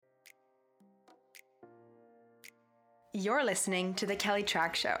You're listening to The Kelly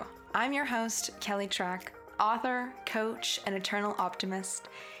Track Show. I'm your host, Kelly Track, author, coach, and eternal optimist.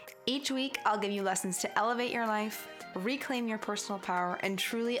 Each week, I'll give you lessons to elevate your life, reclaim your personal power, and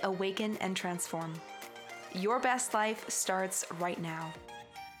truly awaken and transform. Your best life starts right now.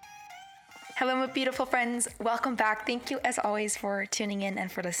 Hello, my beautiful friends. Welcome back. Thank you, as always, for tuning in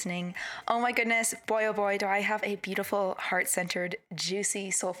and for listening. Oh my goodness, boy, oh boy, do I have a beautiful, heart-centered,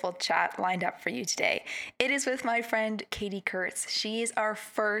 juicy, soulful chat lined up for you today. It is with my friend, Katie Kurtz. She is our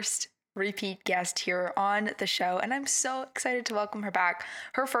first repeat guest here on the show, and I'm so excited to welcome her back.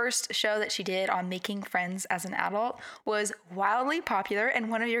 Her first show that she did on making friends as an adult was wildly popular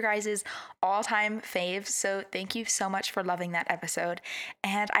and one of your guys' all-time faves, so thank you so much for loving that episode.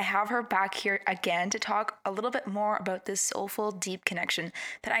 And I have her back here again to talk a little bit more about this soulful, deep connection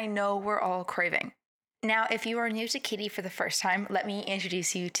that I know we're all craving. Now, if you are new to Katie for the first time, let me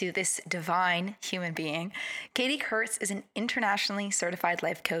introduce you to this divine human being. Katie Kurtz is an internationally certified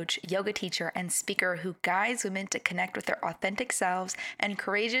life coach, yoga teacher, and speaker who guides women to connect with their authentic selves and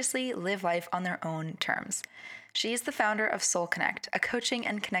courageously live life on their own terms. She is the founder of Soul Connect, a coaching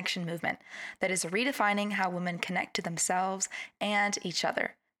and connection movement that is redefining how women connect to themselves and each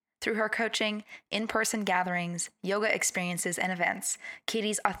other. Through her coaching, in-person gatherings, yoga experiences, and events,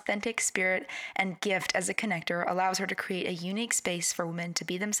 Katie's authentic spirit and gift as a connector allows her to create a unique space for women to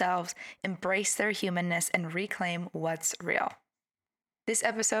be themselves, embrace their humanness, and reclaim what's real. This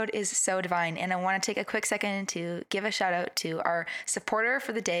episode is so divine, and I want to take a quick second to give a shout out to our supporter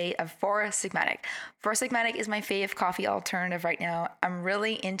for the day of Four Sigmatic. Four Sigmatic is my fave coffee alternative right now. I'm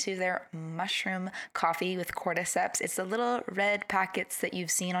really into their mushroom coffee with cordyceps. It's the little red packets that you've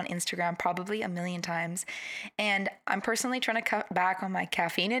seen on Instagram probably a million times. And I'm personally trying to cut back on my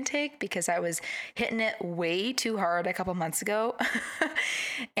caffeine intake because I was hitting it way too hard a couple months ago.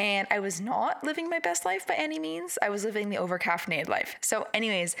 And I was not living my best life by any means. I was living the over-caffeinated life. So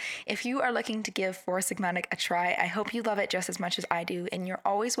anyways, if you are looking to give Four Sigmatic a try, I hope you love it just as much as I do. And you're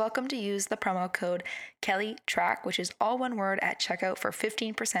always welcome to use the promo code KellyTrack, which is all one word, at checkout for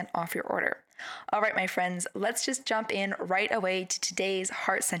 15% off your order. All right, my friends, let's just jump in right away to today's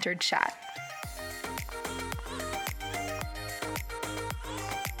heart-centered chat.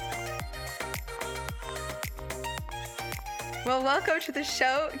 Well, welcome to the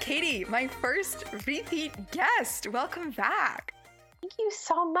show, Katie, my first repeat guest. Welcome back. Thank you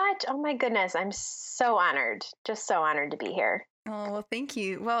so much. Oh my goodness. I'm so honored. Just so honored to be here. Oh, well, thank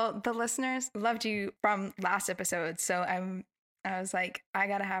you. Well, the listeners loved you from last episode. So I was like, I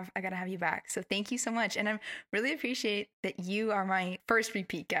gotta have you back. So thank you so much. And I really appreciate that you are my first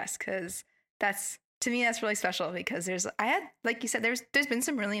repeat guest, because to me, that's really special, because like you said, there's been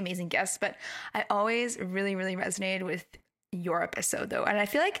some really amazing guests, but I always really, really resonated with your episode though. And I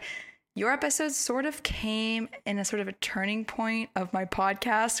feel like your episode sort of came in a sort of a turning point of my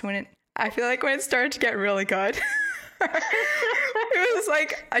podcast when it started to get really good. It was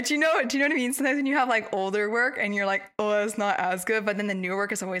like, do you know what I mean? Sometimes when you have like older work and you're like, oh, it's not as good, but then the newer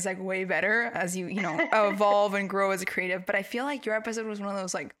work is always like way better as you evolve and grow as a creative. But I feel like your episode was one of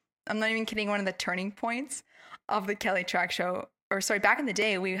those, like, I'm not even kidding, one of the turning points of the Kelly Track Show. Or sorry, back in the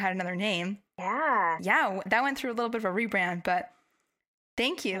day, we had another name. Yeah, that went through a little bit of a rebrand, but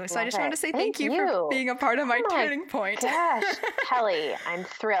thank you. So I just wanted to say thank you for being a part of my turning point. Gosh, Kelly, I'm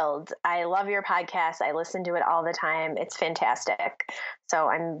thrilled. I love your podcast. I listen to it all the time. It's fantastic. So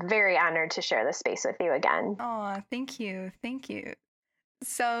I'm very honored to share this space with you again. Oh, thank you. Thank you.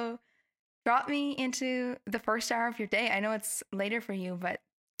 So drop me into the first hour of your day. I know it's later for you, but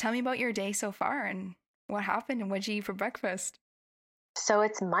tell me about your day so far and what happened and what did you eat for breakfast? So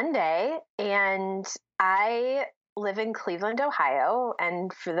it's Monday, and I live in Cleveland, Ohio.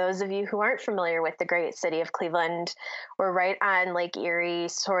 And for those of you who aren't familiar with the great city of Cleveland, we're right on Lake Erie,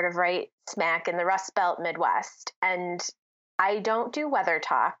 sort of right smack in the Rust Belt Midwest. And I don't do weather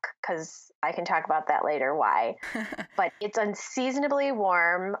talk because I can talk about that later why. But it's unseasonably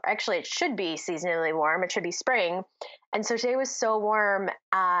warm. Actually, it should be seasonally warm. It should be spring. And so today was so warm.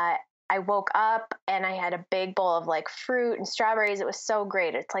 I woke up and I had a big bowl of like fruit and strawberries. It was so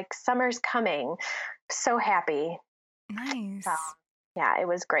great. It's like summer's coming. So happy. Nice. So, yeah, it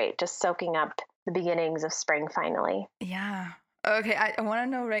was great. Just soaking up the beginnings of spring finally. Yeah. Okay. I want to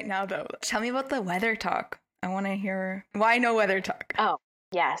know right now though. Tell me about the weather talk. I want to hear why no weather talk. Oh,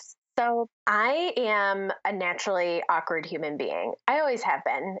 yes. So I am a naturally awkward human being. I always have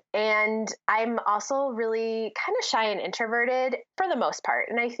been. And I'm also really kind of shy and introverted for the most part.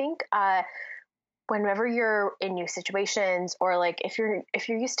 And I think whenever you're in new situations, or like if you're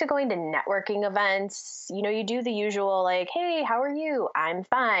used to going to networking events, you do the usual like, hey, how are you? I'm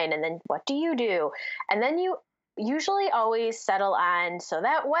fine. And then what do you do? And then you usually always settle on, so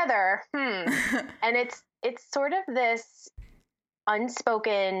that weather, and it's sort of this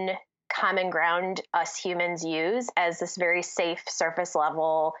unspoken common ground us humans use as this very safe surface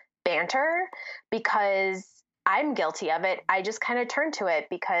level banter, because I'm guilty of it. I just kind of turn to it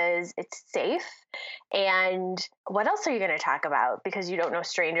because it's safe. And what else are you going to talk about? Because you don't know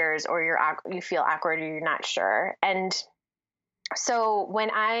strangers, or you feel awkward, or you're not sure. And so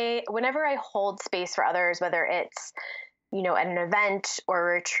whenever I hold space for others, whether it's, at an event or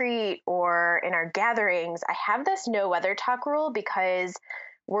a retreat or in our gatherings, I have this no weather talk rule, because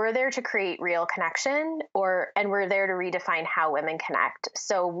we're there to create real connection, and we're there to redefine how women connect.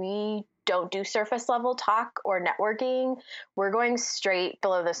 So we don't do surface level talk or networking. We're going straight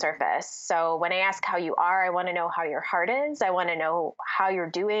below the surface. So when I ask how you are, I want to know how your heart is. I want to know how you're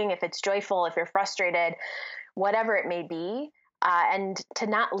doing, if it's joyful, if you're frustrated, whatever it may be. And to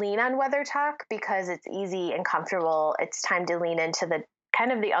not lean on weather talk because it's easy and comfortable. It's time to lean into the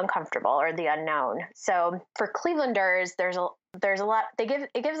kind of the uncomfortable or the unknown. So for Clevelanders, there's a lot.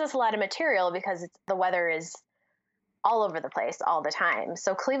 It gives us a lot of material because the weather is all over the place all the time.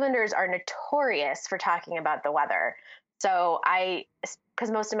 So Clevelanders are notorious for talking about the weather. So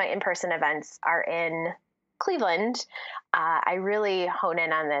because most of my in-person events are in Cleveland, I really hone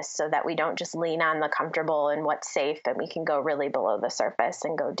in on this so that we don't just lean on the comfortable and what's safe, and we can go really below the surface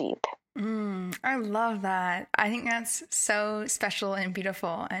and go deep. I love that. I think that's so special and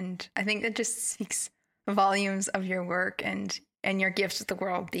beautiful. And I think it just speaks volumes of your work and your gifts to the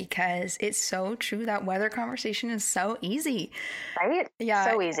world, because it's so true that weather conversation is so easy. Right? Yeah.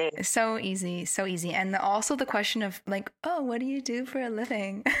 So easy. So easy. So easy. And also the question of like, oh, what do you do for a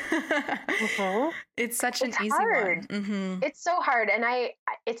living? Mm-hmm. It's such an easy hard. one. Mm-hmm. It's so hard. And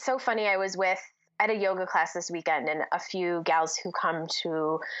it's so funny. I was at a yoga class this weekend, and a few gals who come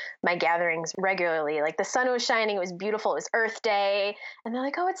to my gatherings regularly, like the sun was shining, it was beautiful, it was Earth Day. And they're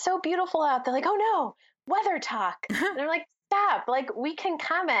like, oh, it's so beautiful out. They're like, oh no, weather talk. And they're like, stop. Like, we can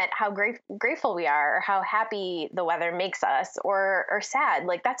comment how grateful we are, or how happy the weather makes us, or sad.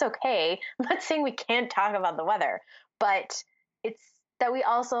 Like, that's okay. I'm not saying we can't talk about the weather, but it's that we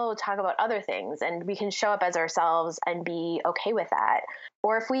also talk about other things, and we can show up as ourselves and be okay with that.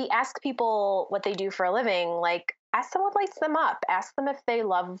 Or if we ask people what they do for a living, like, ask them what lights them up. Ask them if they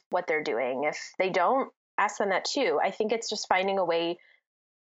love what they're doing. If they don't, ask them that too. I think it's just finding a way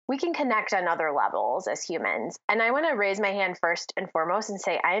we can connect on other levels as humans. And I want to raise my hand first and foremost and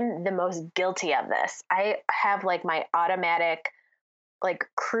say I'm the most guilty of this. I have like my automatic like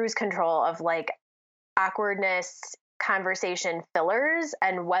cruise control of like awkwardness, conversation fillers,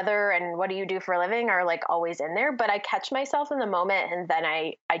 and weather and what do you do for a living are like always in there. But I catch myself in the moment, and then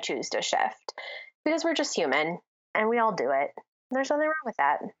I choose to shift, because we're just human and we all do it. There's nothing wrong with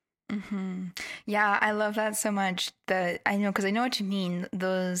that. Mm-hmm. Yeah, I love that so much. Because I know what you mean.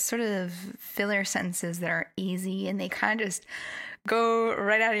 Those sort of filler sentences that are easy and they kind of just go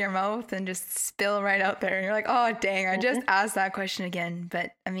right out of your mouth and just spill right out there. And you're like, oh, dang, I just asked that question again.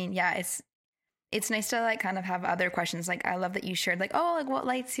 But I mean, yeah, it's nice to like kind of have other questions. Like, I love that you shared like, oh, like what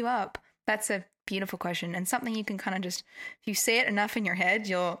lights you up? That's a beautiful question, and something you can kind of just, if you say it enough in your head,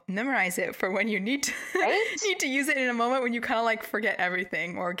 you'll memorize it for when you need to need to use it in a moment when you kind of like forget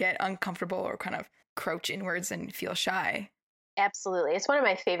everything or get uncomfortable or kind of crouch inwards and feel shy. Absolutely. It's one of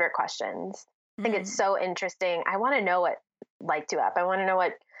my favorite questions. I think it's so interesting. I want to know what lights you up. I want to know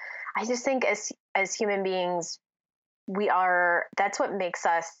I just think as human beings, that's what makes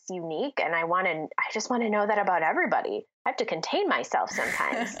us unique. And I just want to know that about everybody. I have to contain myself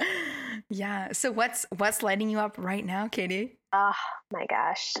sometimes. Yeah. So what's lighting you up right now, Katie? Oh my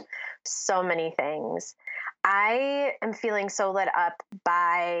gosh. So many things. I am feeling so lit up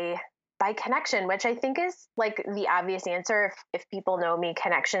by connection, which I think is like the obvious answer. If people know me,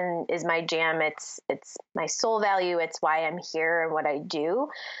 connection is my jam. It's my soul value. It's why I'm here and what I do.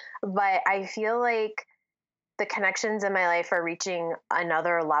 But I feel like the connections in my life are reaching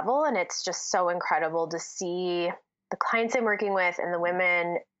another level, and it's just so incredible to see the clients I'm working with and the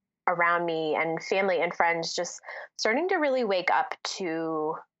women around me and family and friends just starting to really wake up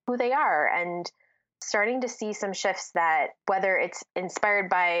to who they are, and starting to see some shifts that, whether it's inspired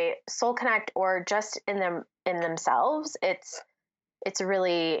by Soul Connect or just in themselves, it's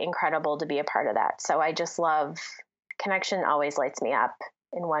really incredible to be a part of that. So I just love connection. Always lights me up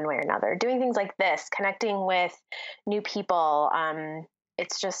in one way or another. Doing things like this, connecting with new people,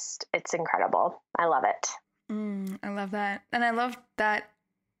 it's incredible. I love it. I love that. And I love that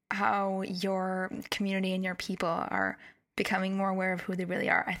how your community and your people are becoming more aware of who they really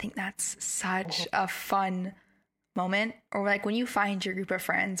are. I think that's such a fun moment. Or like when you find your group of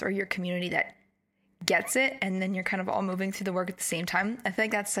friends or your community that gets it, and then you're kind of all moving through the work at the same time. I feel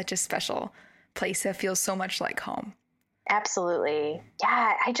like that's such a special place that feels so much like home. Absolutely.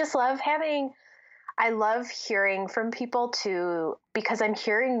 Yeah. I love hearing from people too, because I'm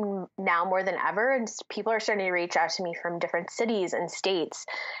hearing now more than ever, and people are starting to reach out to me from different cities and states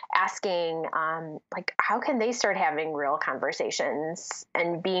asking, like, how can they start having real conversations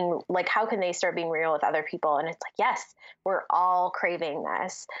and being like, how can they start being real with other people? And it's like, yes, we're all craving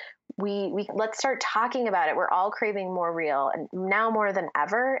this. We let's start talking about it. We're all craving more real, and now more than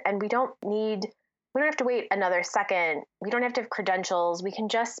ever. And we don't have to wait another second. We don't have to have credentials. We can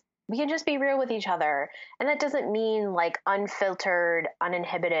just be real with each other. And that doesn't mean like unfiltered,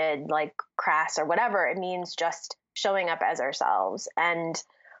 uninhibited, like crass or whatever. It means just showing up as ourselves. And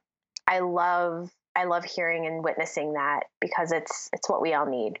I love hearing and witnessing that, because it's what we all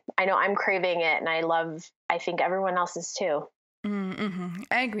need. I know I'm craving it, and I think everyone else is too. Mm-hmm.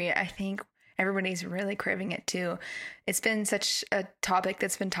 I agree. I think everybody's really craving it too. It's been such a topic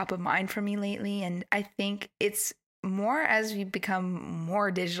that's been top of mind for me lately. And I think it's more as we become more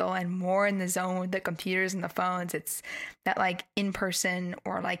digital and more in the zone with the computers and the phones. It's that like in person,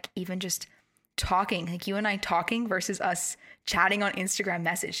 or like even just talking, like you and I talking versus us chatting on Instagram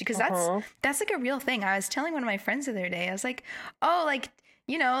message, because that's like a real thing. I was telling one of my friends the other day, I was like, oh, like,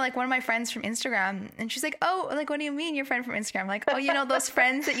 you know, like one of my friends from Instagram, and she's like, oh, like, what do you mean your friend from Instagram? I'm like, oh, you know, those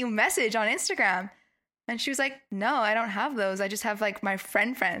friends that you message on Instagram. And she was like, no, I don't have those. I just have like my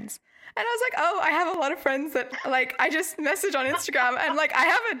friends. And I was like, oh, I have a lot of friends that like I just message on Instagram, and like I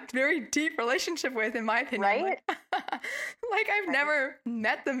have a very deep relationship with, in my opinion. Right? Like I've never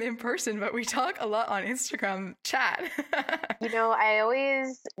met them in person, but we talk a lot on Instagram chat. You know, I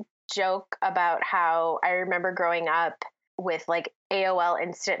always joke about how I remember growing up with like AOL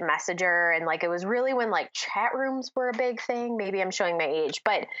Instant Messenger, and like it was really when like chat rooms were a big thing. Maybe I'm showing my age,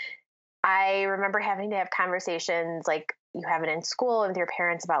 but I remember having to have conversations like you have it in school with your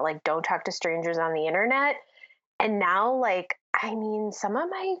parents about like, don't talk to strangers on the internet. And now, like, I mean, some of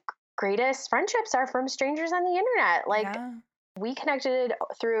my greatest friendships are from strangers on the internet. Like we connected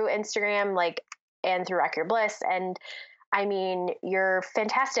through Instagram, like, and through Wreck Your Bliss. And I mean, you're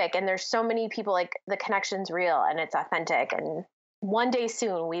fantastic. And there's so many people, like the connection's real and it's authentic. And one day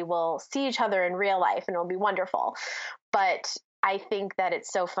soon we will see each other in real life and it'll be wonderful. But I think that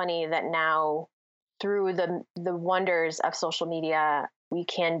it's so funny that now through the wonders of social media, we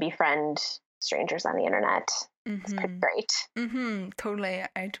can befriend strangers on the internet. It's pretty great. Totally.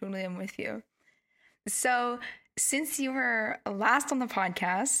 I totally am with you. So since you were last on the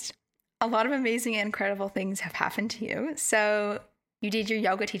podcast, a lot of amazing and incredible things have happened to you. So you did your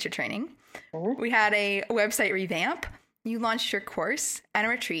yoga teacher training. We had a website revamp. You launched your course and a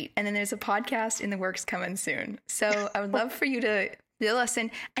retreat. And then there's a podcast in the works coming soon. So I would love for you to fill us in.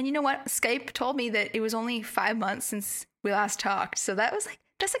 And you know what? Skype told me that it was only 5 months since we last talked. So that's like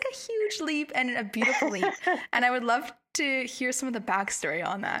a huge leap and a beautiful leap. And I would love to hear some of the backstory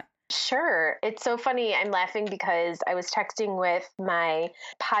on that. Sure. It's so funny. I'm laughing because I was texting with my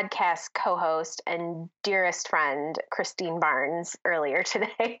podcast co-host and dearest friend, Christine Barnes, earlier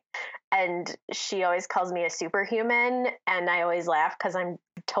today. And she always calls me a superhuman. And I always laugh because I'm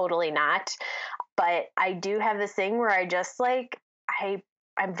totally not. But I do have this thing where I just like,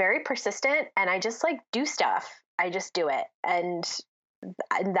 I'm very persistent and I just like do stuff. I just do it. And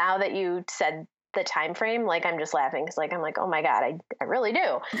now that you said the time frame, like I'm just laughing because like I'm like, oh my God, I really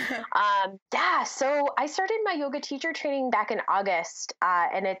do. So I started my yoga teacher training back in August,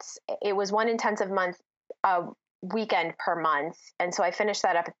 and it was one intensive weekend per month, and so I finished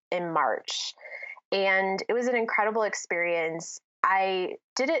that up in March, and it was an incredible experience. I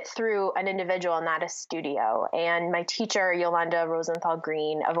did it through an individual, not a studio, and my teacher Yolanda Rosenthal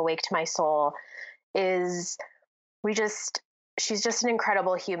Green of Awake to My Soul she's just an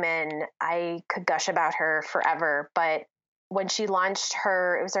incredible human. I could gush about her forever. But when she launched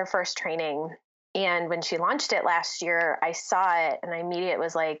it was her first training. And when she launched it last year, I saw it and I immediately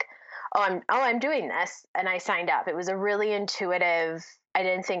was like, I'm doing this. And I signed up. It was a really intuitive, I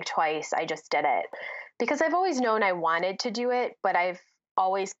didn't think twice. I just did it because I've always known I wanted to do it, but I've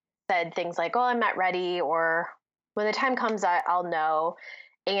always said things like, oh, I'm not ready, or when the time comes, I'll know.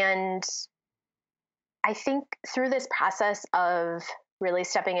 And I think through this process of really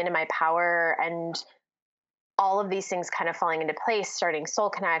stepping into my power and all of these things kind of falling into place, starting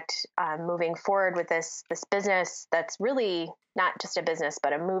Soul Connect, moving forward with this business that's really not just a business,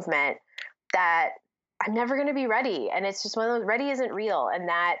 but a movement, that I'm never going to be ready. And it's just one of those, ready isn't real. And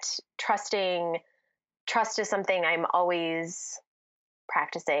that trust is something I'm always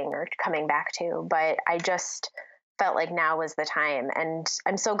practicing or coming back to. But I just felt like now was the time. And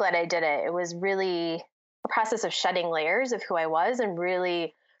I'm so glad I did it. It was really a process of shedding layers of who I was and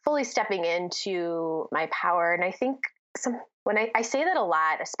really fully stepping into my power. And I think when I say that a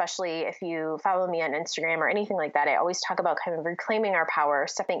lot, especially if you follow me on Instagram or anything like that, I always talk about kind of reclaiming our power,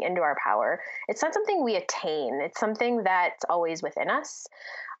 stepping into our power. It's not something we attain. It's something that's always within us.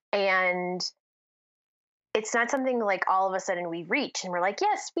 And it's not something like all of a sudden we reach and we're like,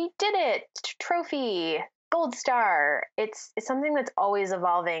 yes, we did it. Trophy, gold star. It's something that's always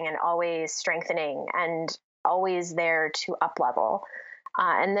evolving and always strengthening and always there to up level.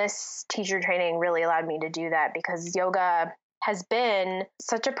 And this teacher training really allowed me to do that because yoga has been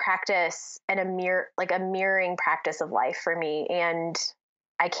such a practice and a mirroring practice of life for me. And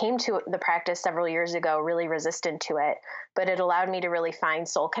I came to the practice several years ago, really resistant to it, but it allowed me to really find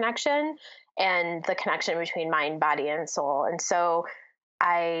soul connection and the connection between mind, body, and soul. And so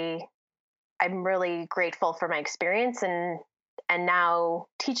I'm really grateful for my experience and now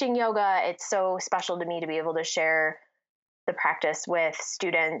teaching yoga. It's so special to me to be able to share the practice with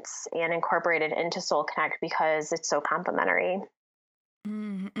students and incorporate it into Soul Connect because it's so complementary.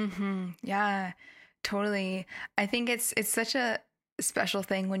 Mm-hmm. Yeah, totally. I think it's such a special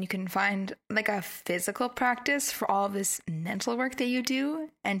thing when you can find like a physical practice for all of this mental work that you do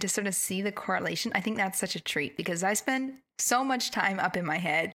and to sort of see the correlation. I think that's such a treat because I spend so much time up in my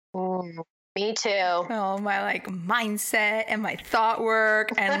head. Me too. Oh, my like mindset and my thought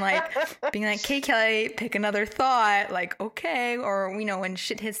work and like being like, okay, Kelly, pick another thought. Like, okay. Or, when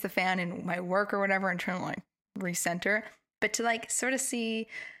shit hits the fan in my work or whatever, and trying to like recenter. But to like sort of see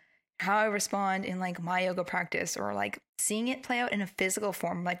how I respond in like my yoga practice or like seeing it play out in a physical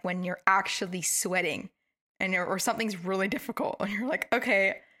form, like when you're actually sweating and or something's really difficult and you're like,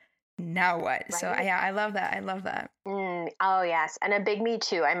 okay, now what? Right. So yeah, I love that. I love that. Oh yes. And a big me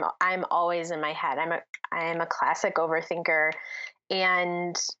too. I'm always in my head. I'm a classic overthinker.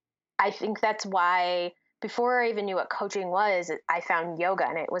 And I think that's why before I even knew what coaching was, I found yoga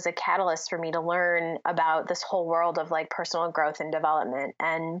and it was a catalyst for me to learn about this whole world of like personal growth and development.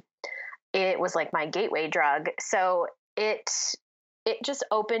 And it was like my gateway drug. So it just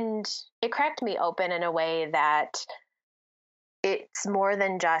it cracked me open in a way that it's more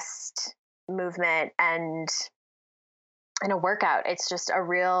than just movement and a workout. It's just a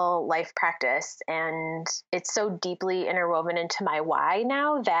real life practice. And it's so deeply interwoven into my why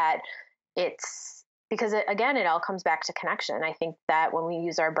now that it's because it all comes back to connection. I think that when we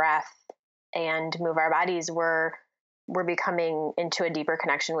use our breath and move our bodies, we're becoming into a deeper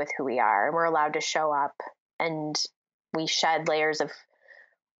connection with who we are, and we're allowed to show up and we shed layers of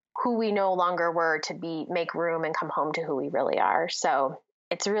who we no longer were to make room and come home to who we really are. So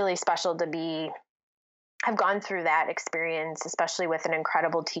it's really special to have gone through that experience, especially with an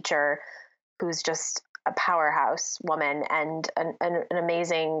incredible teacher who's just a powerhouse woman and an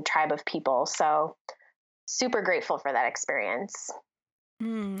amazing tribe of people. So super grateful for that experience.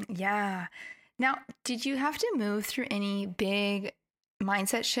 Yeah. Now, did you have to move through any big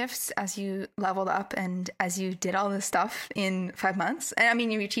mindset shifts as you leveled up and as you did all this stuff in 5 months? And I mean,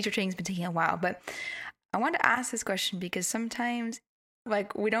 your teacher training's been taking a while, but I wanted to ask this question because sometimes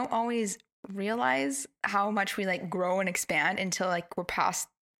like we don't always realize how much we like grow and expand until like we're past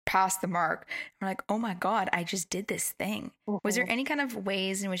the mark. We're like, oh my God, I just did this thing. Mm-hmm. Was there any kind of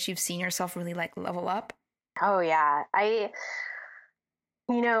ways in which you've seen yourself really like level up? Oh yeah. I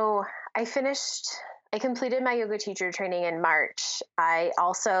completed my yoga teacher training in March. I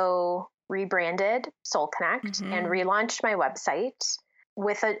also rebranded Soul Connect and relaunched my website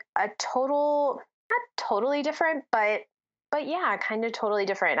with a total, not totally different, but yeah, kind of totally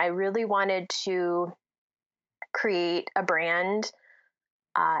different. I really wanted to create a brand,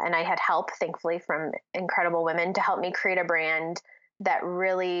 and I had help, thankfully, from incredible women to help me create a brand that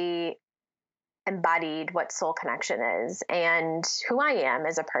really embodied what soul connection is and who I am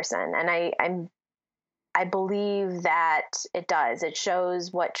as a person. And I believe that it does. It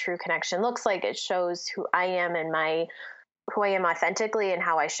shows what true connection looks like. It shows who I am and who I am authentically and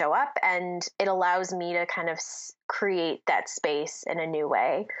how I show up. And it allows me to kind of create that space in a new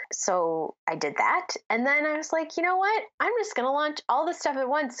way. So I did that. And then I was like, you know what? I'm just going to launch all this stuff at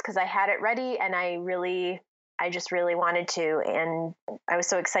once because I had it ready and I just really wanted to. And I was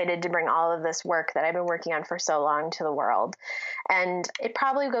so excited to bring all of this work that I've been working on for so long to the world. And it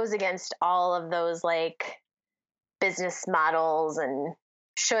probably goes against all of those like business models and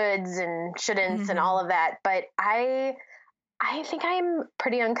shoulds and shouldn'ts and all of that. But I think I'm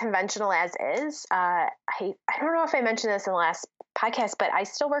pretty unconventional as is. I don't know if I mentioned this in the last podcast, but I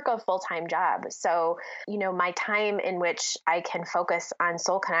still work a full-time job. So, my time in which I can focus on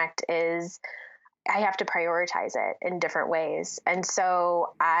Soul Connect is I have to prioritize it in different ways. And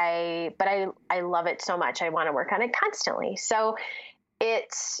so I love it so much. I want to work on it constantly. So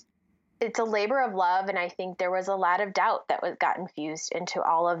it's a labor of love. And I think there was a lot of doubt that got infused into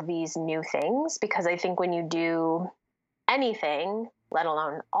all of these new things, because I think when you do anything, let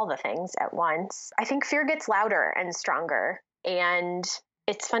alone all the things at once, I think fear gets louder and stronger. And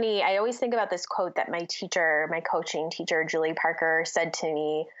it's funny, I always think about this quote that my coaching teacher, Julie Parker, said to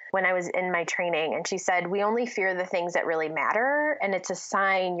me when I was in my training. And she said, "We only fear the things that really matter, and it's a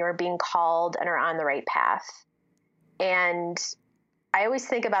sign you're being called and are on the right path." And I always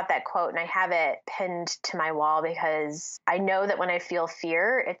think about that quote, and I have it pinned to my wall, because I know that when I feel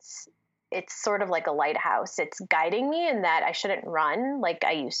fear, it's sort of like a lighthouse. It's guiding me in that I shouldn't run like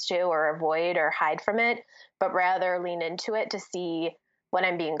I used to, or avoid or hide from it, but rather lean into it to see what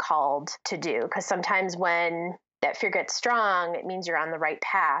I'm being called to do. Because sometimes when that fear gets strong, it means you're on the right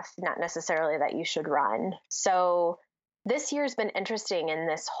path, not necessarily that you should run. So this year's been interesting in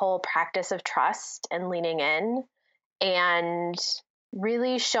this whole practice of trust and leaning in and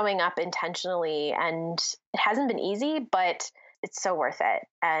really showing up intentionally. And it hasn't been easy, but it's so worth it.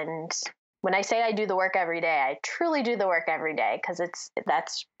 And when I say I do the work every day, I truly do the work every day, because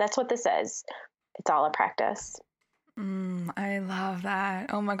that's what this is. It's all a practice. I love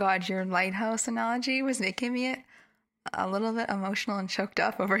that. Oh my God, your lighthouse analogy was making me a little bit emotional and choked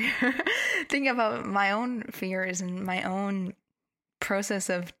up over here. Thinking about my own fears and my own process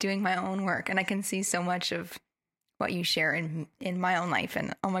of doing my own work. And I can see so much of what you share in my own life.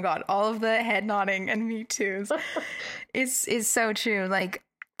 And oh my God, all of the head nodding and me too is so true. Like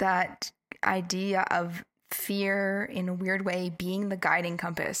that idea of fear in a weird way being the guiding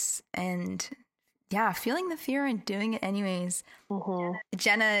compass, and yeah, feeling the fear and doing it anyways. Mm-hmm.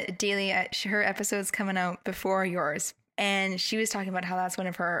 Jenna Daly, her episode's coming out before yours, and she was talking about how that's one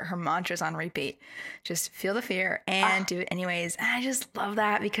of her mantras on repeat. Just feel the fear and do it anyways. And I just love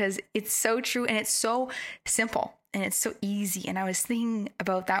that, because it's so true, and it's so simple, and it's so easy. And I was thinking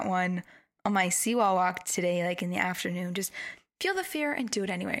about that one on my seawall walk today, like in the afternoon. Just feel the fear and do it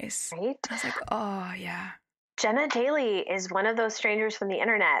anyways. Right? I was like, oh yeah. Jenna Daly is one of those strangers from the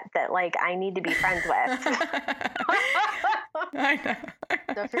internet that like I need to be friends with. I know.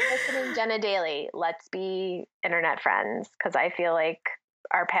 So if you're listening, Jenna Daly, let's be internet friends, because I feel like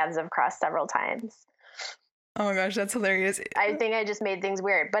our paths have crossed several times. Oh my gosh, that's hilarious. I think I just made things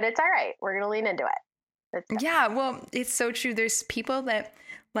weird, but it's all right. We're going to lean into it. Yeah, well, it's so true. There's people that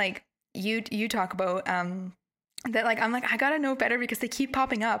like you talk about that like I'm like I gotta know better, because they keep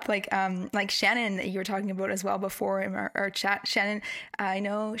popping up, like Shannon that you were talking about as well before in our chat. Shannon, I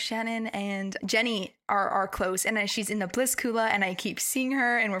know Shannon and Jenny are close, and she's in the Bliss Kula, and I keep seeing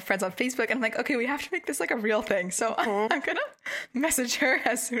her, and we're friends on Facebook, and I'm like, okay, we have to make this like a real thing, so I'm gonna message her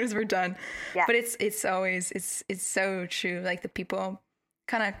as soon as we're done. Yeah. But it's always it's so true, like the people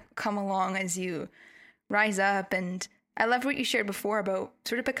kind of come along as you rise up. And I loved what you shared before about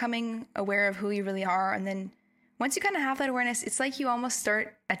sort of becoming aware of who you really are, and then once you kind of have that awareness, it's like you almost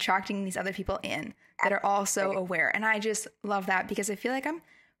start attracting these other people in that are also aware. And I just love that, because I feel like I'm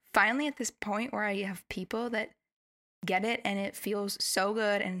finally at this point where I have people that get it, and it feels so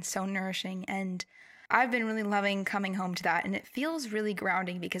good and so nourishing. And I've been really loving coming home to that. And it feels really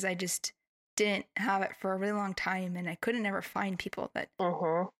grounding, because I just didn't have it for a really long time, and I couldn't ever find people that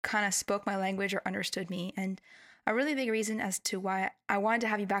kind of spoke my language or understood me. And a really big reason as to why I wanted to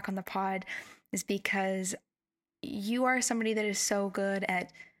have you back on the pod is because you are somebody that is so good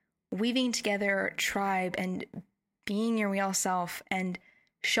at weaving together tribe and being your real self and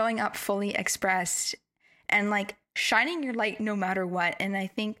showing up fully expressed and like shining your light no matter what. And I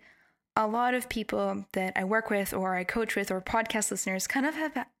think a lot of people that I work with or I coach with or podcast listeners kind of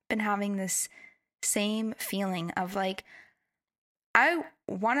have been having this same feeling of like, I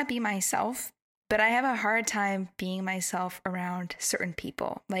want to be myself, but I have a hard time being myself around certain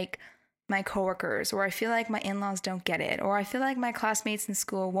people. Like my coworkers, or I feel like my in-laws don't get it, or I feel like my classmates in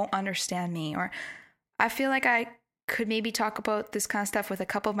school won't understand me, or I feel like I could maybe talk about this kind of stuff with a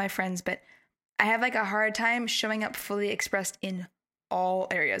couple of my friends, but I have like a hard time showing up fully expressed in all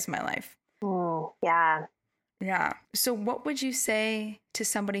areas of my life. Yeah. Yeah. So what would you say to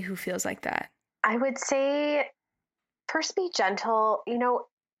somebody who feels like that? I would say first be gentle. You know,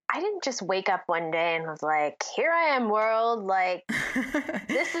 I didn't just wake up one day and was like, here I am, world. Like,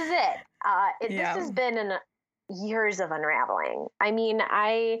 this is it. This has been years of unraveling. I mean,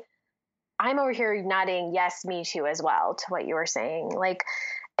 I'm over here nodding, yes, me too, as well, to what you were saying. Like,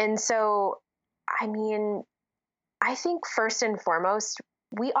 and so, I mean, I think first and foremost,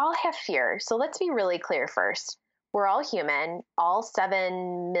 we all have fear. So let's be really clear first. we're all human. All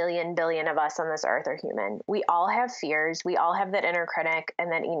 7 million billion of us on this earth are human. We all have fears. We all have that inner critic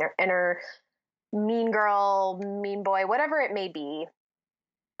and that inner mean girl, mean boy, whatever it may be.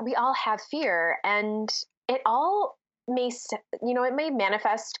 We all have fear, and it all it may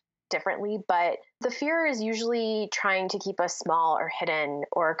manifest differently, but the fear is usually trying to keep us small or hidden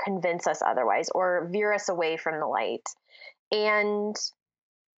or convince us otherwise or veer us away from the light. And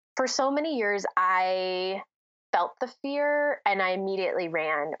for so many years, I felt the fear and I immediately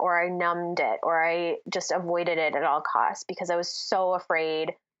ran, or I numbed it, or I just avoided it at all costs because I was so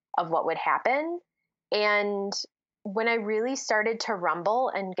afraid of what would happen. And when I really started to rumble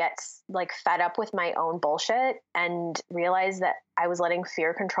and get like fed up with my own bullshit and realized that I was letting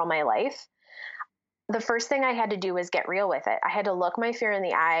fear control my life, the first thing I had to do was get real with it. I had to look my fear in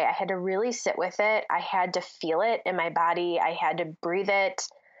the eye. I had to really sit with it. I had to feel it in my body. I had to breathe it.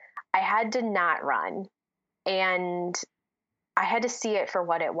 I had to not run. And I had to see it for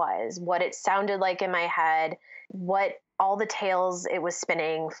what it was, what it sounded like in my head, what all the tales it was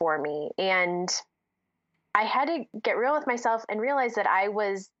spinning for me. And I had to get real with myself and realize that I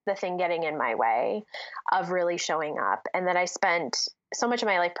was the thing getting in my way of really showing up, and that I spent so much of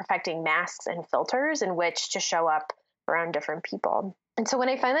my life perfecting masks and filters in which to show up around different people. And so when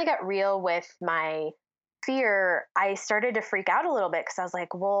I finally got real with my fear, I started to freak out a little bit because I was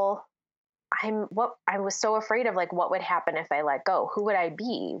like, well, I was so afraid of like, what would happen if I let go? Who would I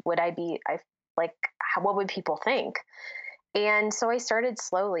be? What would people think? And so I started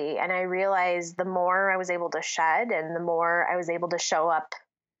slowly, and I realized the more I was able to shed and the more I was able to show up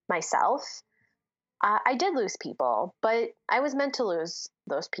myself, I did lose people, but I was meant to lose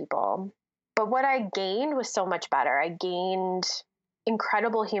those people. But what I gained was so much better. I gained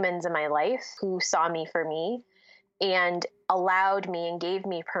incredible humans in my life who saw me for me and allowed me and gave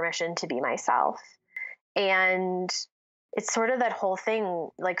me permission to be myself. And it's sort of that whole thing,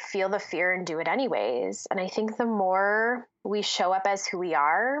 like feel the fear and do it anyways. And I think the more we show up as who we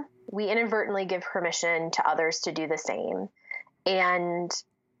are, we inadvertently give permission to others to do the same. And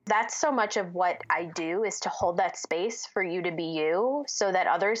that's so much of what I do, is to hold that space for you to be you so that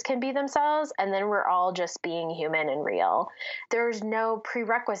others can be themselves. And then we're all just being human and real. There's no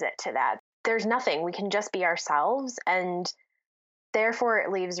prerequisite to that. There's nothing. We can just be ourselves. And therefore,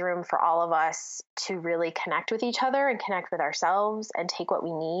 it leaves room for all of us to really connect with each other and connect with ourselves and take what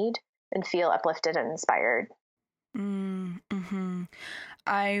we need and feel uplifted and inspired. Mm-hmm.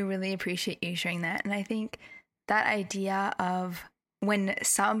 I really appreciate you sharing that. And I think that idea of when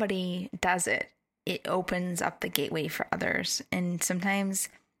somebody does it, it opens up the gateway for others. And sometimes,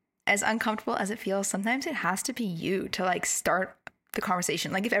 as uncomfortable as it feels, sometimes it has to be you to like start the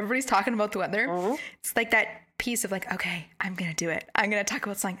conversation. Like if everybody's talking about the weather, mm-hmm. It's like that piece of like, okay, I'm going to do it. I'm going to talk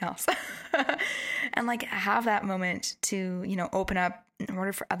about something else. And like have that moment to, open up in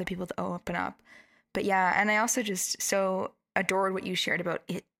order for other people to open up. But yeah, and I also just so adored what you shared about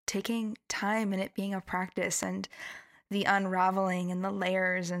it taking time and it being a practice and the unraveling and the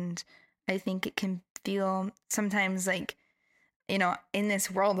layers. And I think it can feel sometimes like, in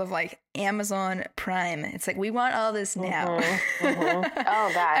this world of like Amazon Prime, it's like, we want all this now. Mm-hmm. Mm-hmm.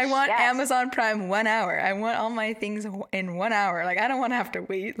 Oh gosh. I want Amazon Prime 1 hour. I want all my things in 1 hour. Like, I don't want to have to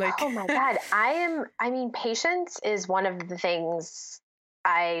wait. Like, oh my God. Patience is one of the things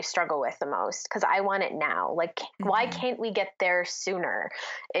I struggle with the most because I want it now. Like, mm-hmm. Why can't we get there sooner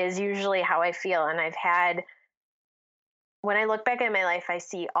is usually how I feel. And when I look back at my life, I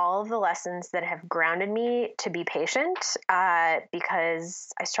see all of the lessons that have grounded me to be patient because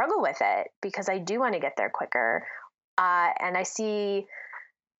I struggle with it, because I do want to get there quicker. And I see,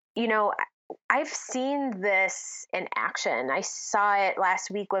 I've seen this in action. I saw it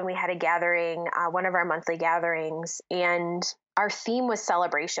last week when we had a gathering, one of our monthly gatherings, and our theme was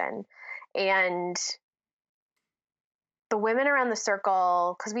celebration. And the women around the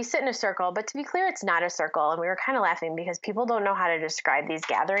circle, because we sit in a circle, but to be clear, it's not a circle. And we were kind of laughing because people don't know how to describe these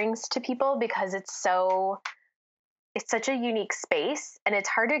gatherings to people because it's such a unique space and it's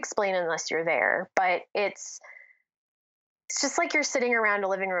hard to explain unless you're there. But it's just like you're sitting around a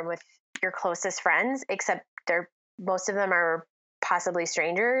living room with your closest friends, except most of them are possibly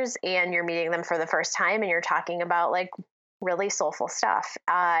strangers and you're meeting them for the first time and you're talking about like really soulful stuff.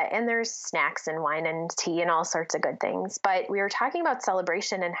 And there's snacks and wine and tea and all sorts of good things. But we were talking about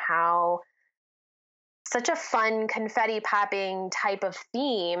celebration and how such a fun confetti popping type of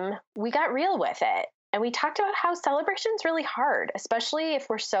theme, we got real with it. And we talked about how celebration is really hard, especially if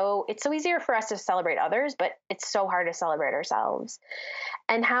it's so easier for us to celebrate others, but it's so hard to celebrate ourselves.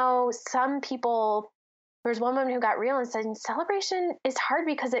 And how some people there was one woman who got real and said, celebration is hard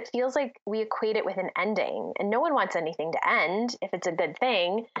because it feels like we equate it with an ending, and no one wants anything to end if it's a good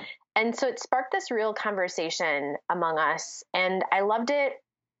thing. And so it sparked this real conversation among us, and I loved it.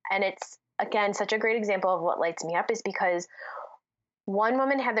 And it's, again, such a great example of what lights me up, is because one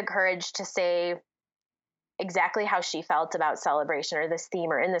woman had the courage to say exactly how she felt about celebration or this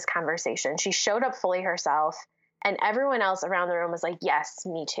theme or in this conversation. She showed up fully herself, and everyone else around the room was like, yes,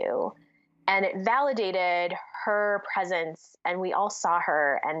 me too. And it validated her presence, and we all saw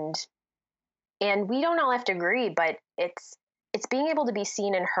her, and we don't all have to agree, but it's being able to be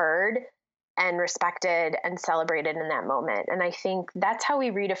seen and heard and respected and celebrated in that moment. And I think that's how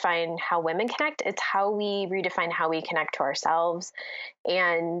we redefine how women connect. It's how we redefine how we connect to ourselves.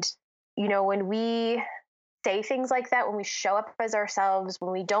 And, when we say things like that, when we show up as ourselves,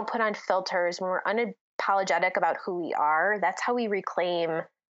 when we don't put on filters, when we're unapologetic about who we are, that's how we reclaim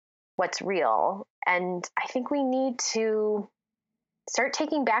what's real. And I think we need to start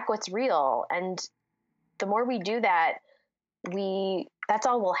taking back what's real. And the more we do that, that's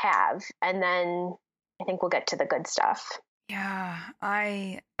all we'll have. And then I think we'll get to the good stuff. Yeah,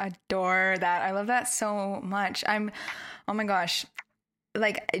 I adore that. I love that so much. Oh my gosh,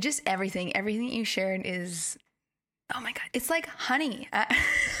 like just everything you shared is, oh my God, it's like honey. I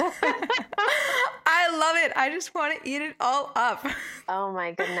love it. I just want to eat it all up. Oh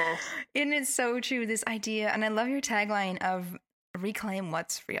my goodness. And it's so true, this idea. And I love your tagline of reclaim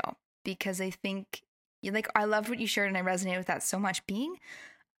what's real, because I think I love what you shared, and I resonate with that so much. Being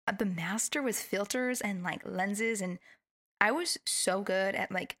the master with filters and like lenses, and I was so good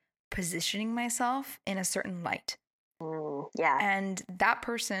at like positioning myself in a certain light. Yeah. And that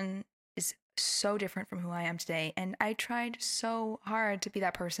person is so different from who I am today. And I tried so hard to be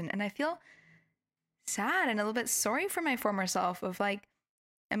that person. And I feel sad and a little bit sorry for my former self of like,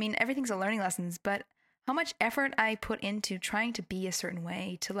 I mean, everything's a learning lessons, but how much effort I put into trying to be a certain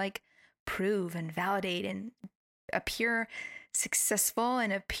way, to like prove and validate and appear successful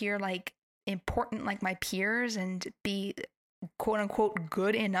and appear like important like my peers and be quote unquote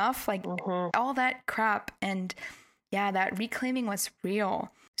good enough, like all that crap. And yeah, that reclaiming what's real.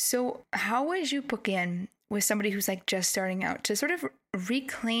 So how would you begin with somebody who's like just starting out to sort of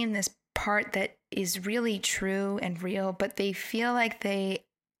reclaim this part that is really true and real, but they feel like they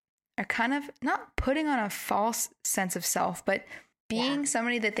are kind of not putting on a false sense of self, but being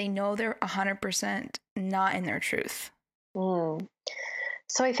somebody that they know they're 100% not in their truth? So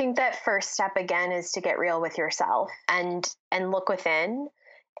I think that first step again is to get real with yourself and look within.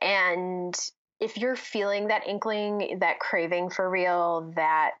 And if you're feeling that inkling, that craving for real,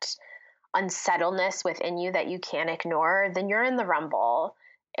 that unsettledness within you that you can't ignore, then you're in the rumble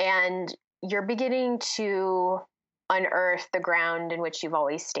and you're beginning to unearth the ground in which you've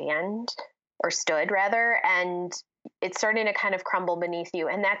always stood rather. And it's starting to kind of crumble beneath you.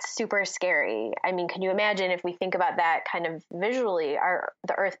 And that's super scary. I mean, can you imagine if we think about that kind of visually,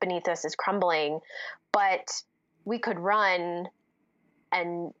 the earth beneath us is crumbling, but we could run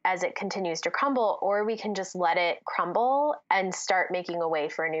and as it continues to crumble, or we can just let it crumble and start making a way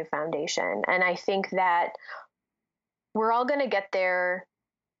for a new foundation. And I think that we're all going to get there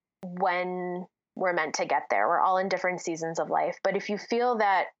when we're meant to get there. We're all in different seasons of life. But if you feel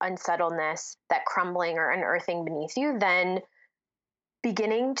that unsettledness, that crumbling or unearthing beneath you, then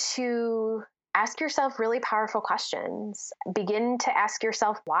beginning to ask yourself really powerful questions. Begin to ask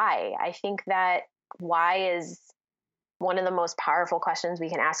yourself why. I think that why is one of the most powerful questions we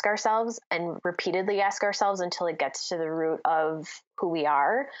can ask ourselves, and repeatedly ask ourselves until it gets to the root of who we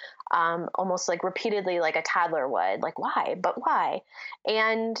are, almost like repeatedly, like a toddler would, like why, but why?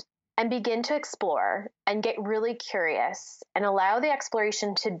 And begin to explore and get really curious and allow the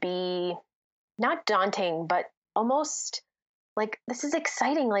exploration to be not daunting, but almost like, this is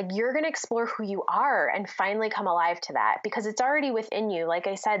exciting. Like, you're going to explore who you are and finally come alive to that, because it's already within you. Like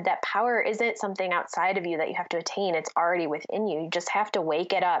I said, that power isn't something outside of you that you have to attain. It's already within you. You just have to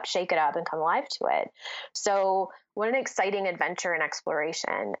wake it up, shake it up, and come alive to it. So what an exciting adventure and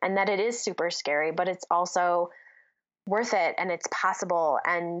exploration. And that it is super scary, but it's also worth it and it's possible.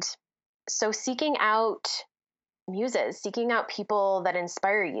 And so seeking out muses, seeking out people that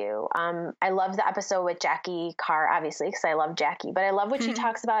inspire you. I love the episode with Jackie Carr, obviously, because I love Jackie, but I love what she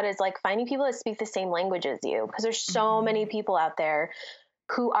talks about is like finding people that speak the same language as you, because there's so many people out there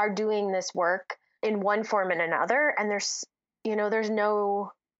who are doing this work in one form and another. And there's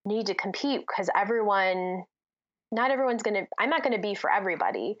no need to compete, because I'm not going to be for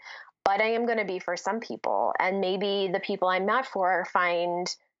everybody, but I am going to be for some people. And maybe the people I'm not for find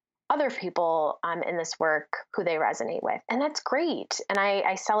other people in this work who they resonate with. And that's great. And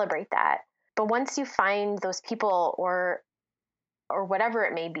I celebrate that. But once you find those people or whatever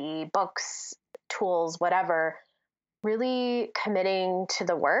it may be, books, tools, whatever, really committing to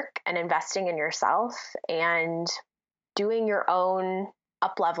the work and investing in yourself and doing your own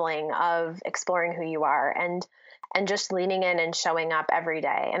up-leveling of exploring who you are and just leaning in and showing up every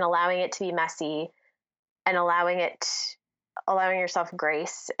day and allowing it to be messy and allowing yourself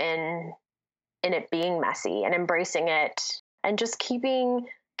grace in it being messy and embracing it and just keep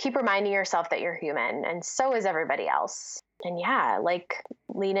reminding yourself that you're human and so is everybody else. And yeah, like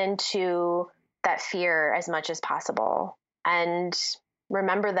lean into that fear as much as possible and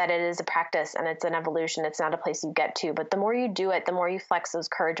remember that it is a practice and it's an evolution. It's not a place you get to, but the more you do it, the more you flex those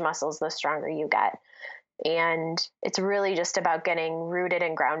courage muscles, the stronger you get. And it's really just about getting rooted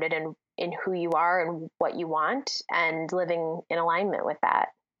and grounded in who you are and what you want and living in alignment with that.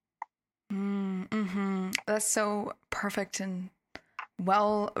 Mm-hmm. That's so perfect and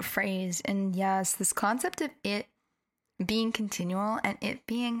well phrased. And yes, this concept of it being continual and it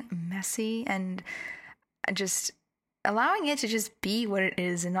being messy and just allowing it to just be what it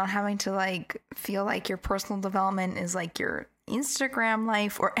is and not having to like feel like your personal development is like your Instagram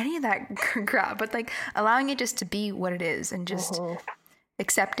life or any of that crap, but like allowing it just to be what it is and just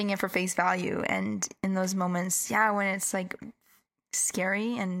accepting it for face value. And in those moments, when it's like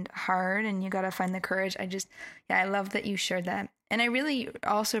scary and hard and you got to find the courage, I love that you shared that. And I really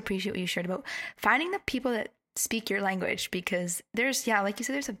also appreciate what you shared about finding the people that speak your language, because there's, like you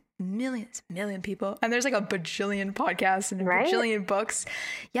said, there's a million people and there's like a bajillion podcasts and a bajillion books.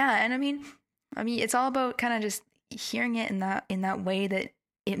 Yeah. And I mean, it's all about kind of just hearing it in that way that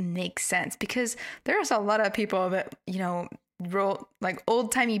it makes sense, because there's a lot of people that, wrote like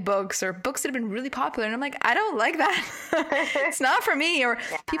old timey books or books that have been really popular. And I'm like, I don't like that. It's not for me. Or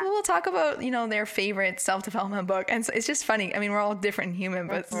people will talk about, their favorite self-development book. And so it's just funny. I mean, we're all different human,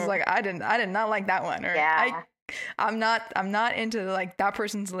 but it's like, I did not like that one. Or I'm not into like that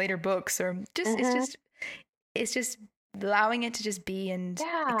person's later books or just, it's just allowing it to just be and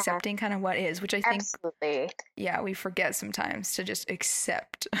accepting kind of what is, which I think, we forget sometimes to just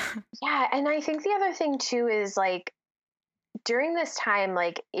accept. Yeah. And I think the other thing too is like, during this time,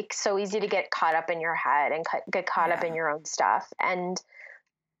 like it's so easy to get caught up in your head and get caught up in your own stuff. And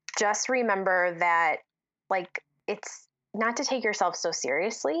just remember that like, it's not to take yourself so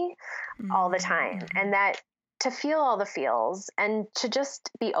seriously all the time, and that to feel all the feels and to just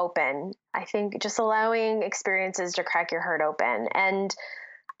be open. I think just allowing experiences to crack your heart open. And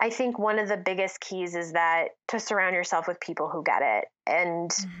I think one of the biggest keys is that to surround yourself with people who get it.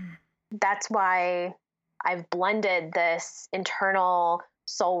 And that's why I've blended this internal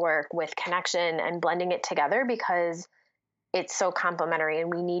soul work with connection and blending it together, because it's so complementary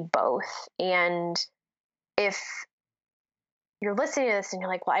and we need both. And if you're listening to this and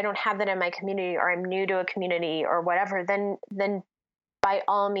you're like, well, I don't have that in my community, or I'm new to a community or whatever, then by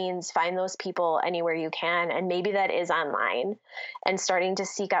all means, find those people anywhere you can. And maybe that is online, and starting to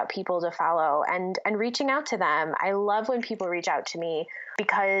seek out people to follow and reaching out to them. I love when people reach out to me,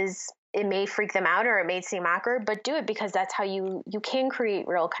 because it may freak them out or it may seem awkward, but do it, because that's how you can create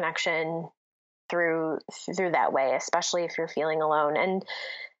real connection through that way, especially if you're feeling alone,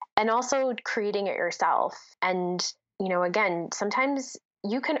 and also creating it yourself. And, again, sometimes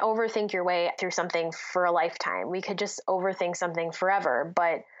you can overthink your way through something for a lifetime. We could just overthink something forever,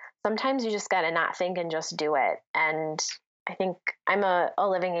 but sometimes you just got to not think and just do it. And I think I'm a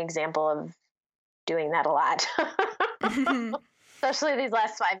living example of doing that a lot. Especially these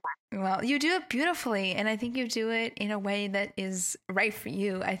last 5 months. Well, you do it beautifully, and I think you do it in a way that is right for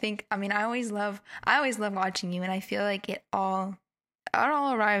you. I always love watching you, and I feel like it all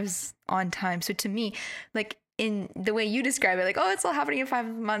arrives on time. So to me, like in the way you describe it, like, oh, it's all happening in 5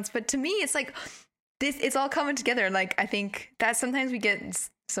 months, but to me, it's like it's all coming together. Like, I think that sometimes we get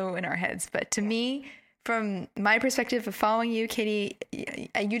so in our heads, but to me, from my perspective of following you, Katie,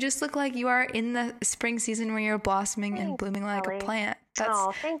 you just look like you are in the spring season where you're blossoming and blooming like a plant.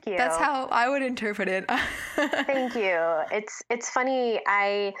 Thank you. That's how I would interpret it. Thank you. It's funny.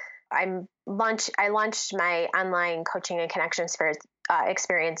 I launched my online coaching and connection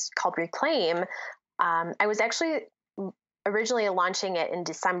experience called Reclaim. I was actually originally launching it in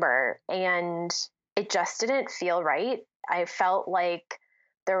December, and it just didn't feel right. I felt like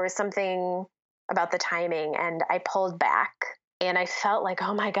there was something about the timing, and I pulled back, and I felt like,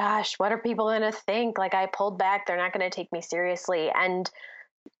 oh my gosh, what are people going to think? Like, I pulled back, they're not going to take me seriously. And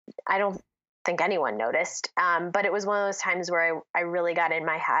I don't think anyone noticed. But it was one of those times where I really got in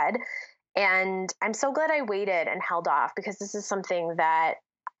my head, and I'm so glad I waited and held off, because this is something that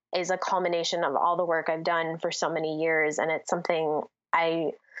is a culmination of all the work I've done for so many years. And it's something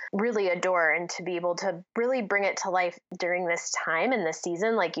I really adore, and to be able to really bring it to life during this time and this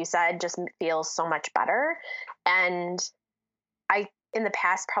season, like you said, just feels so much better. And I, in the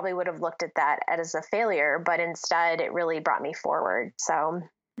past, probably would have looked at that as a failure, but instead it really brought me forward. So,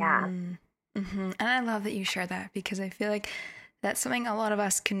 yeah. And I love that you share that, because I feel like that's something a lot of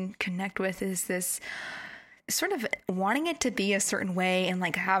us can connect with, is this sort of wanting it to be a certain way and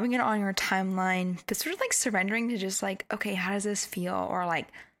like having it on your timeline, but sort of like surrendering to just like, okay, how does this feel? Or like,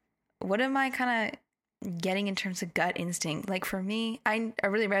 what am I kind of getting in terms of gut instinct? Like for me, I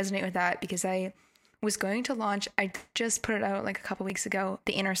really resonate with that, because I was going to launch, I just put it out like a couple weeks ago,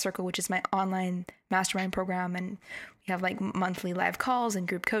 the Inner Circle, which is my online mastermind program. And we have like monthly live calls and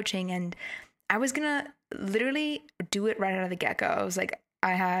group coaching. And I was going to literally do it right out of the get-go. I was like,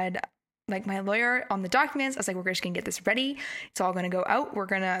 I had like my lawyer on the documents. I was like, we're just going to get this ready. It's all going to go out. We're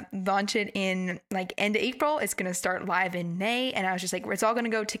going to launch it in like end of April. It's going to start live in May. And I was just like, it's all going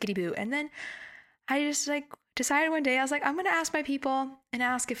to go tickety-boo. And then I just like decided one day, I was like, I'm going to ask my people and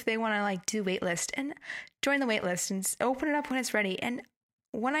ask if they want to like do waitlist and join the waitlist and open it up when it's ready. And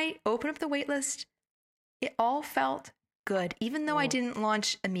when I opened up the waitlist, it all felt good, even though I didn't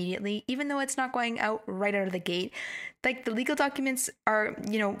launch immediately, even though it's not going out right out of the gate. Like the legal documents are,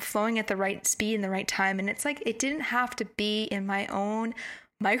 you know, flowing at the right speed and the right time. And it's like, it didn't have to be in my own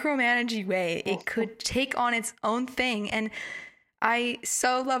micromanaging way. It could take on its own thing. And I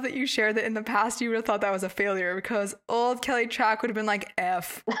so love that you shared that in the past you would have thought that was a failure, because old Kelly Track would have been like,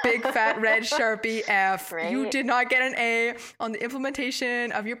 F, big fat red Sharpie, F. Right? You did not get an A on the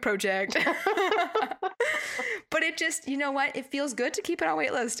implementation of your project. But it just, you know what? It feels good to keep it on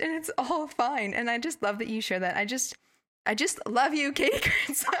waitlist, and it's all fine. And I just love that you share that. I just love you, Katie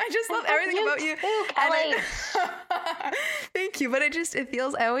Kurtz. I just love everything about you. Too, Kelly. Thank you. But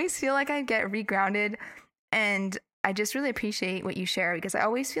I always feel like I get regrounded, and I just really appreciate what you share, because I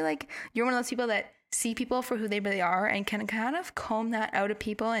always feel like you're one of those people that see people for who they really are and can kind of comb that out of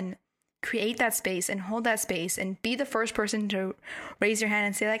people and create that space and hold that space and be the first person to raise your hand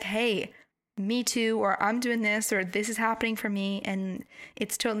and say like, hey, me too, or I'm doing this, or this is happening for me. And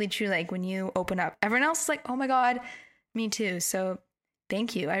it's totally true. Like when you open up, everyone else is like, oh my God, me too. So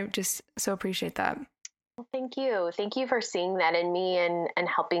thank you. I just so appreciate that. Well, thank you. Thank you for seeing that in me and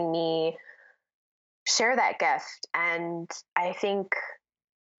helping me share that gift. And I think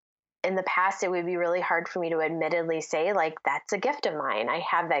in the past, it would be really hard for me to admittedly say, like, that's a gift of mine. I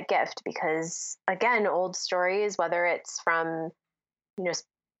have that gift because, again, old stories, whether it's from, you know,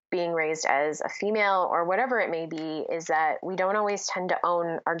 being raised as a female or whatever it may be, is that we don't always tend to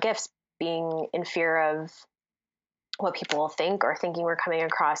own our gifts, being in fear of what people will think, or thinking we're coming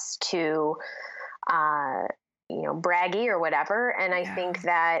across too, braggy or whatever. And I think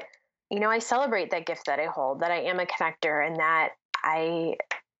that, I celebrate that gift that I hold, that I am a connector, and that I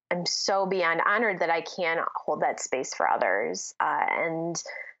am so beyond honored that I can hold that space for others. And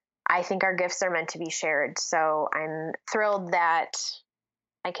I think our gifts are meant to be shared. So I'm thrilled that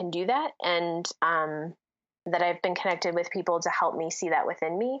I can do that, and that I've been connected with people to help me see that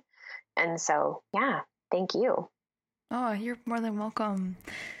within me. And so, yeah, thank you. Oh, you're more than welcome.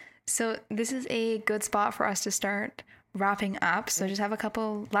 So this is a good spot for us to start wrapping up. So just have a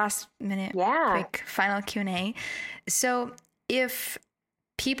couple last minute quick final Q&A. So if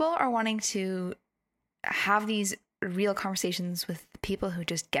people are wanting to have these real conversations with people who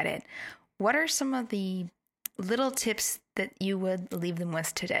just get it, what are some of the little tips that you would leave them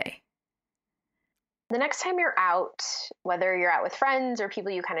with today? The next time you're out, whether you're out with friends or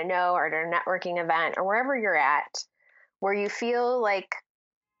people you kind of know, or at a networking event, or wherever you're at, where you feel like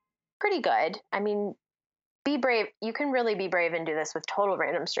pretty good. I mean, be brave. You can really be brave and do this with total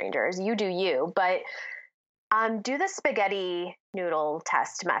random strangers. You do you, but do the spaghetti noodle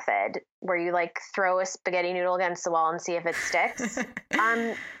test method, where you like throw a spaghetti noodle against the wall and see if it sticks.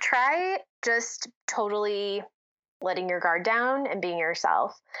 Try just totally letting your guard down and being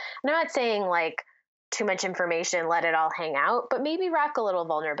yourself. I'm not saying like too much information, let it all hang out, but maybe rock a little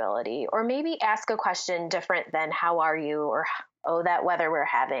vulnerability, or maybe ask a question different than how are you, or oh, that weather we're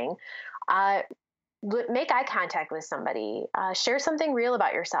having. Make eye contact with somebody, share something real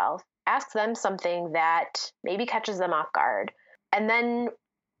about yourself, ask them something that maybe catches them off guard. And then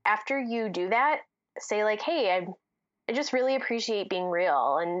after you do that, say like, hey, I just really appreciate being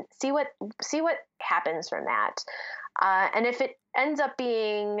real, and see what happens from that. And if it ends up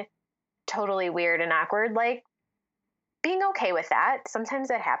being totally weird and awkward, like being okay with that. Sometimes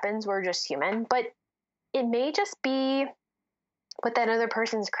that happens. We're just human, but it may just be what that other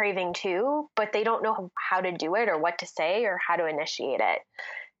person's craving too, but they don't know how to do it, or what to say, or how to initiate it.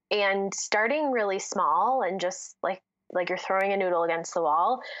 And starting really small and just like like you're throwing a noodle against the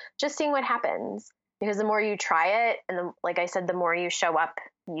wall, just seeing what happens. Because the more you try it, and like I said, the more you show up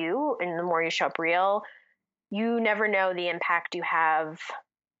and the more you show up real, you never know the impact you have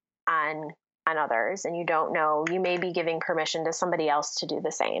on others, and you don't know, you may be giving permission to somebody else to do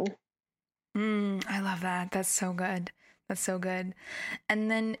the same. I love that. That's so good. That's so good. And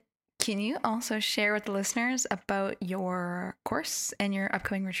then can you also share with the listeners about your course and your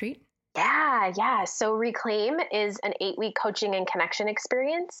upcoming retreat? Yeah. So Reclaim is an 8-week coaching and connection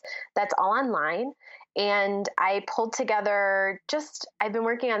experience that's all online. And I pulled together I've been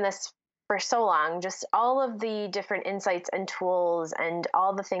working on this for so long, just all of the different insights and tools and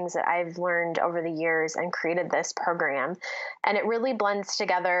all the things that I've learned over the years and created this program. And it really blends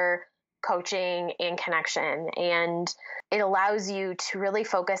together coaching and connection. And it allows you to really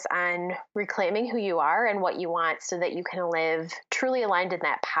focus on reclaiming who you are and what you want so that you can live truly aligned in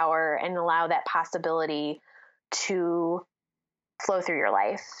that power and allow that possibility to flow through your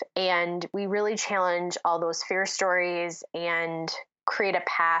life. And we really challenge all those fear stories and create a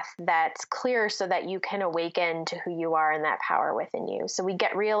path that's clear so that you can awaken to who you are and that power within you. So we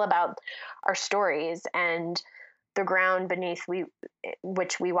get real about our stories and the ground beneath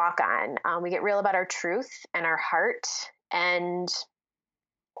which we walk on. We get real about our truth and our heart and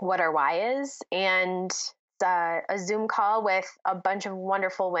what our why is. And a Zoom call with a bunch of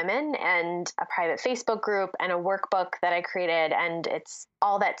wonderful women and a private Facebook group and a workbook that I created. And it's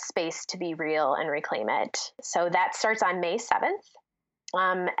all that space to be real and reclaim it. So that starts on May 7th.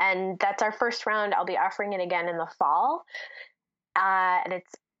 And that's our first round. I'll be offering it again in the fall. And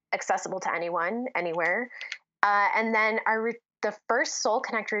it's accessible to anyone, anywhere. And then the first Soul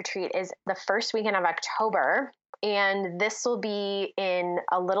Connect retreat is the first weekend of October. And this will be in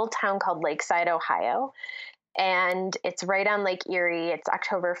a little town called Lakeside, Ohio. And it's right on Lake Erie. It's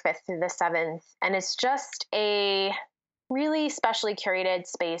October 5th through the 7th. And it's just a really specially curated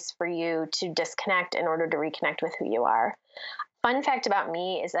space for you to disconnect in order to reconnect with who you are. Fun fact about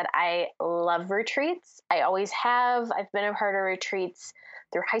me is that I love retreats. I always have. I've been a part of retreats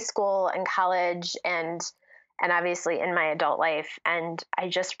through high school and college and obviously in my adult life. And I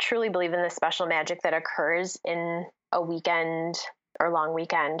just truly believe in the special magic that occurs in a weekend or long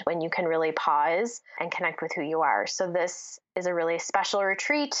weekend when you can really pause and connect with who you are. So this is a really special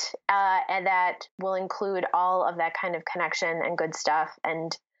retreat and that will include all of that kind of connection and good stuff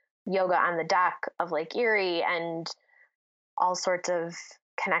and yoga on the dock of Lake Erie and all sorts of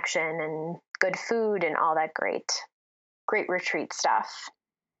connection and good food and all that great retreat stuff.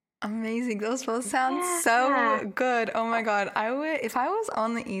 Amazing. Those both sound so good. Oh my God. If I was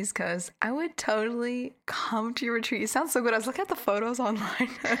on the East Coast, I would totally come to your retreat. It sounds so good. I was looking at the photos online.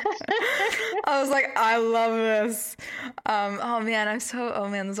 I was like, I love this.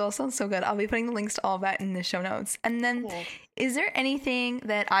 This all sounds so good. I'll be putting the links to all of that in the show notes. And then is there anything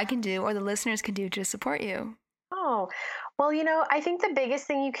that I can do or the listeners can do to support you? Oh, well, I think the biggest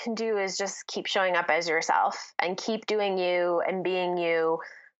thing you can do is just keep showing up as yourself and keep doing you and being you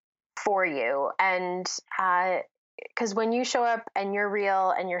for you. And because when you show up and you're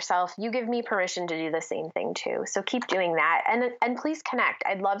real and yourself, you give me permission to do the same thing too. So keep doing that. And please connect.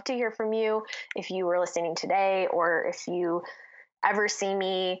 I'd love to hear from you if you were listening today or if you ever see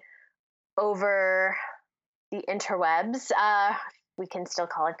me over the interwebs. We can still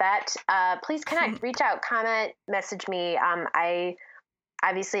call it that. Please connect, reach out, comment, message me.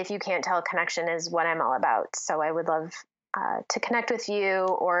 Obviously, if you can't tell, connection is what I'm all about. So I would love to connect with you,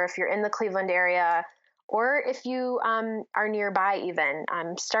 or if you're in the Cleveland area, or if you are nearby even.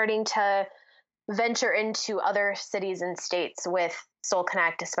 I'm starting to venture into other cities and states with Soul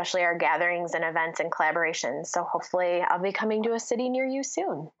Connect, especially our gatherings and events and collaborations. So hopefully I'll be coming to a city near you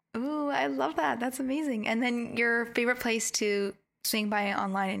soon. Ooh, I love that. That's amazing. And then your favorite place to swing by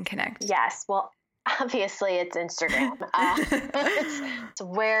online and connect? Yes. Well, obviously it's Instagram. It's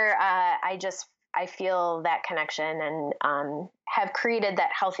where I feel that connection and have created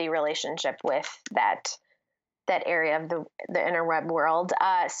that healthy relationship with that area of the interweb world.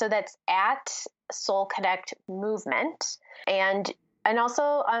 So that's at Soul Connect Movement. And also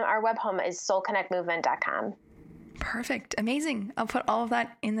our web home is soulconnectmovement.com. Perfect. Amazing. I'll put all of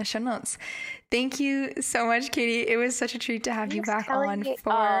that in the show notes. Thank you so much, Katie. It was such a treat to have you back on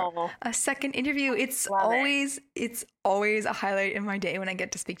for a second interview. It's always a highlight in my day when I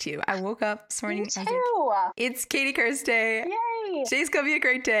get to speak to you. I woke up this morning. Me too. It's Katie Kurtz Day. Yay. Today's going to be a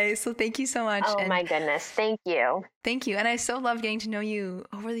great day. So thank you so much. Oh my goodness. Thank you. Thank you. And I so love getting to know you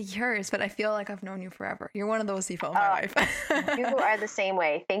over the years, but I feel like I've known you forever. You're one of those people in my life. You are the same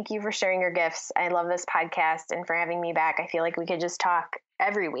way. Thank you for sharing your gifts. I love this podcast and for having me back. I feel like we could just talk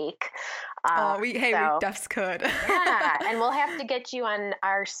every week. Duffs could. Yeah, and we'll have to get you on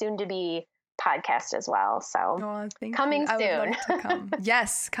our soon-to-be podcast as well. So coming soon. I would love to come.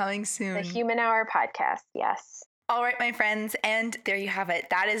 Yes, coming soon. The Human Hour podcast. Yes. All right, my friends, and there you have it.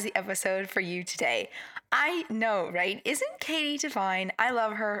 That is the episode for you today. I know, right? Isn't Katie divine? I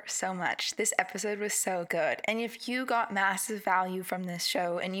love her so much. This episode was so good. And if you got massive value from this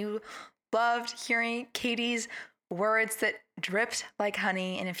show and you loved hearing Katie's words that dripped like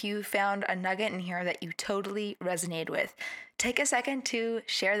honey, and if you found a nugget in here that you totally resonated with, take a second to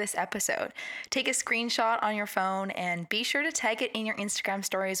share this episode. Take a screenshot on your phone and be sure to tag it in your Instagram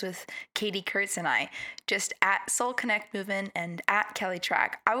stories with Katie, Kurtz, and I, just at Soul Connect Movement and at Kelly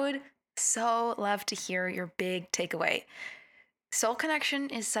Track. I would so love to hear your big takeaway. Soul connection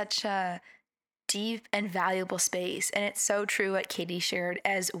is such a deep and valuable space, and it's so true what Katie shared.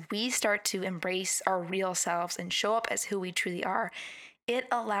 As we start to embrace our real selves and show up as who we truly are, it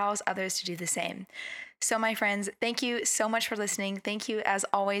allows others to do the same. So my friends, thank you so much for listening. Thank you as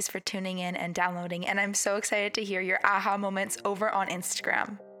always for tuning in and downloading, and I'm so excited to hear your aha moments over on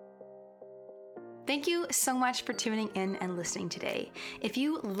Instagram. Thank you so much for tuning in and listening today. If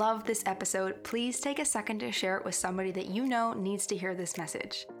you love this episode, please take a second to share it with somebody that you know needs to hear this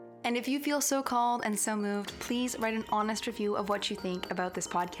message. And if you feel so called and so moved, please write an honest review of what you think about this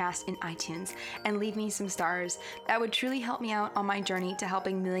podcast in iTunes and leave me some stars. That would truly help me out on my journey to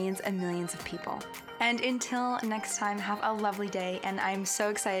helping millions and millions of people. And until next time, have a lovely day, and I'm so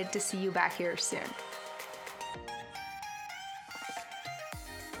excited to see you back here soon.